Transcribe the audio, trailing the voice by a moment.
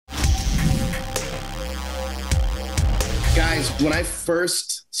guys, when I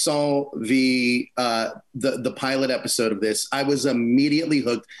first saw the pilot episode of this, I was immediately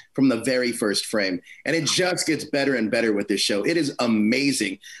hooked from the very first frame, and it just gets better and better with this show. It is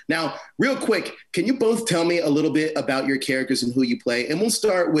amazing. Now, real quick, can you both tell me a little bit about your characters and who you play? And we'll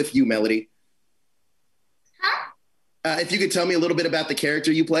start with you, Melody. Huh? If you could tell me a little bit about the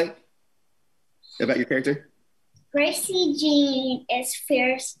character you play, about your character. Gracie Jean is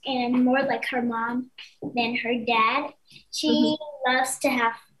fierce and more like her mom than her dad. She loves to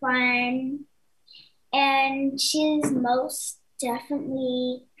have fun, and she's most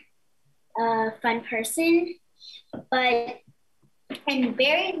definitely a fun person, and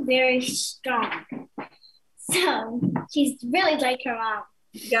very, very strong. So she's really like her mom.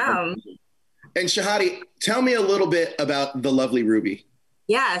 Yeah. And Shahadi, tell me a little bit about the lovely Ruby.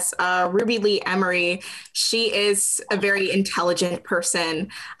 Yes, Ruby Lee Emery, she is a very intelligent person,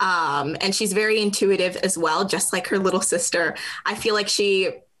 and she's very intuitive as well, just like her little sister. I feel like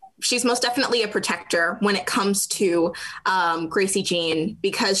she's most definitely a protector when it comes to Gracie Jean,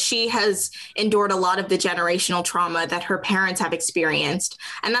 because she has endured a lot of the generational trauma that her parents have experienced,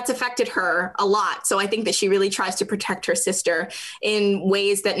 and that's affected her a lot. So I think that she really tries to protect her sister in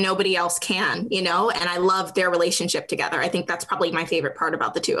ways that nobody else can, and I love their relationship together. I think that's probably my favorite part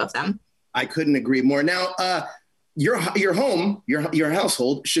about the two of them. I couldn't agree more. Now, your home, your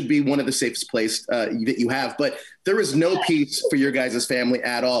household should be one of the safest places that you have, but there is no peace for your guys' family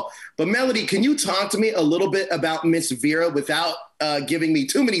at all. But Melody, can you talk to me a little bit about Miss Vera without giving me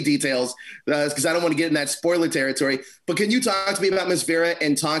too many details, because I don't want to get in that spoiler territory, but can you talk to me about Miss Vera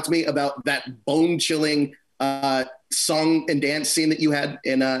and talk to me about that bone-chilling song and dance scene that you had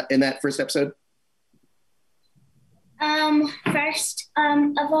in that first episode? First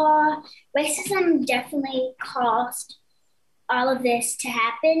of all, racism definitely caused all of this to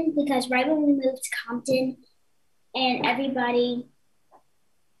happen, because right when we moved to Compton and everybody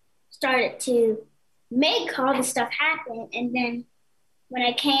started to make all this stuff happen, and then when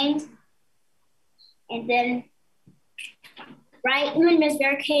I came, and then right when Ms.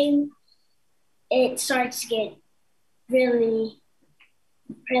 Bear came, it started to get really,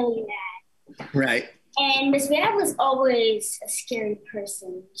 really bad. Right. And Miss Vera was always a scary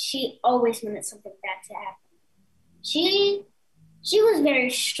person. She always wanted something bad to happen. She was very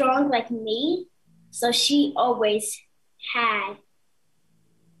strong like me, so she always had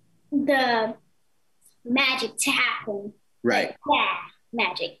the magic to happen. Right. Yeah,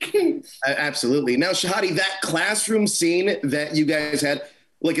 magic. Absolutely. Now, Shahadi, that classroom scene that you guys had,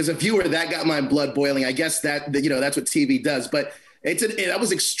 like as a viewer, that got my blood boiling. I guess that that's what TV does, but that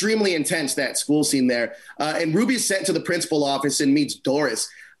was extremely intense, that school scene there. And Ruby's sent to the principal office and meets Doris.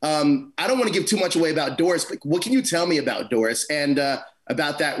 I don't want to give too much away about Doris, but what can you tell me about Doris and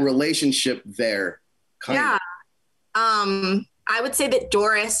about that relationship there? I would say that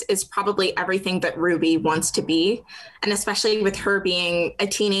Doris is probably everything that Ruby wants to be. And especially with her being a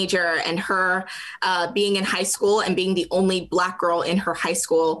teenager and her being in high school and being the only Black girl in her high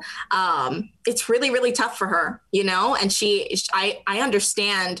school, it's really, really tough for her, and I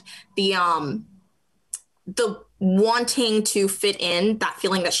understand the wanting to fit in, that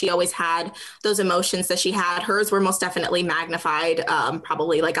feeling that she always had, those emotions that she had. Hers were most definitely magnified,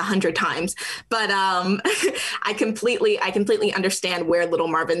 probably like 100 times. But I completely understand where little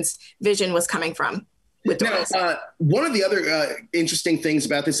Marvin's vision was coming from with Doris. Now, one of the other interesting things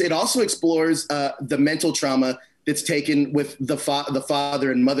about this, it also explores the mental trauma that's taken with the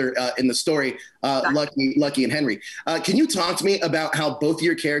father and mother in the story, Lucky and Henry. Can you talk to me about how both of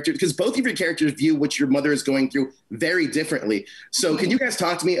your characters, because both of your characters view what your mother is going through very differently. So can you guys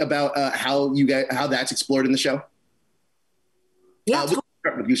talk to me about how that's explored in the show? Yeah. We'll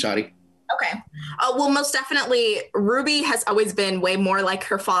start with you, Shahadi. Okay. Well, most definitely, Ruby has always been way more like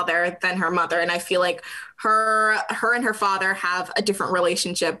her father than her mother. And I feel like her and her father have a different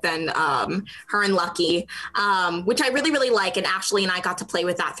relationship than her and Lucky, which I really, really like. And Ashley and I got to play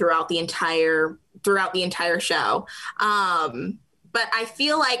with that throughout the entire show. But I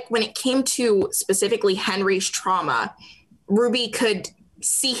feel like when it came to specifically Henry's trauma, Ruby could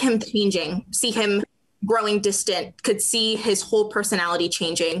see him changing, see him growing distant, could see his whole personality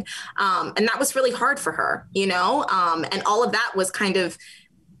changing. And that was really hard for her, and all of that was kind of,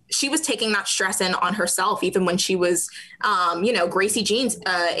 she was taking that stress in on herself, even when she was, Gracie Jean's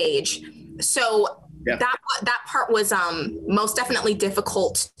age. So yeah. That part was most definitely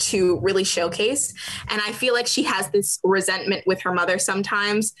difficult to really showcase. And I feel like she has this resentment with her mother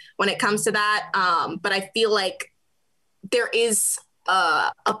sometimes when it comes to that. But I feel like there is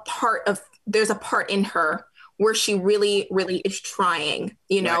there's a part in her where she really, really is trying,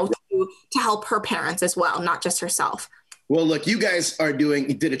 to help her parents as well, not just herself. Well, look, you guys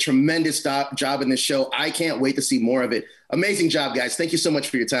did a tremendous job in this show. I can't wait to see more of it. Amazing job, guys. Thank you so much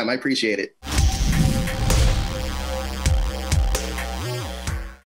for your time. I appreciate it.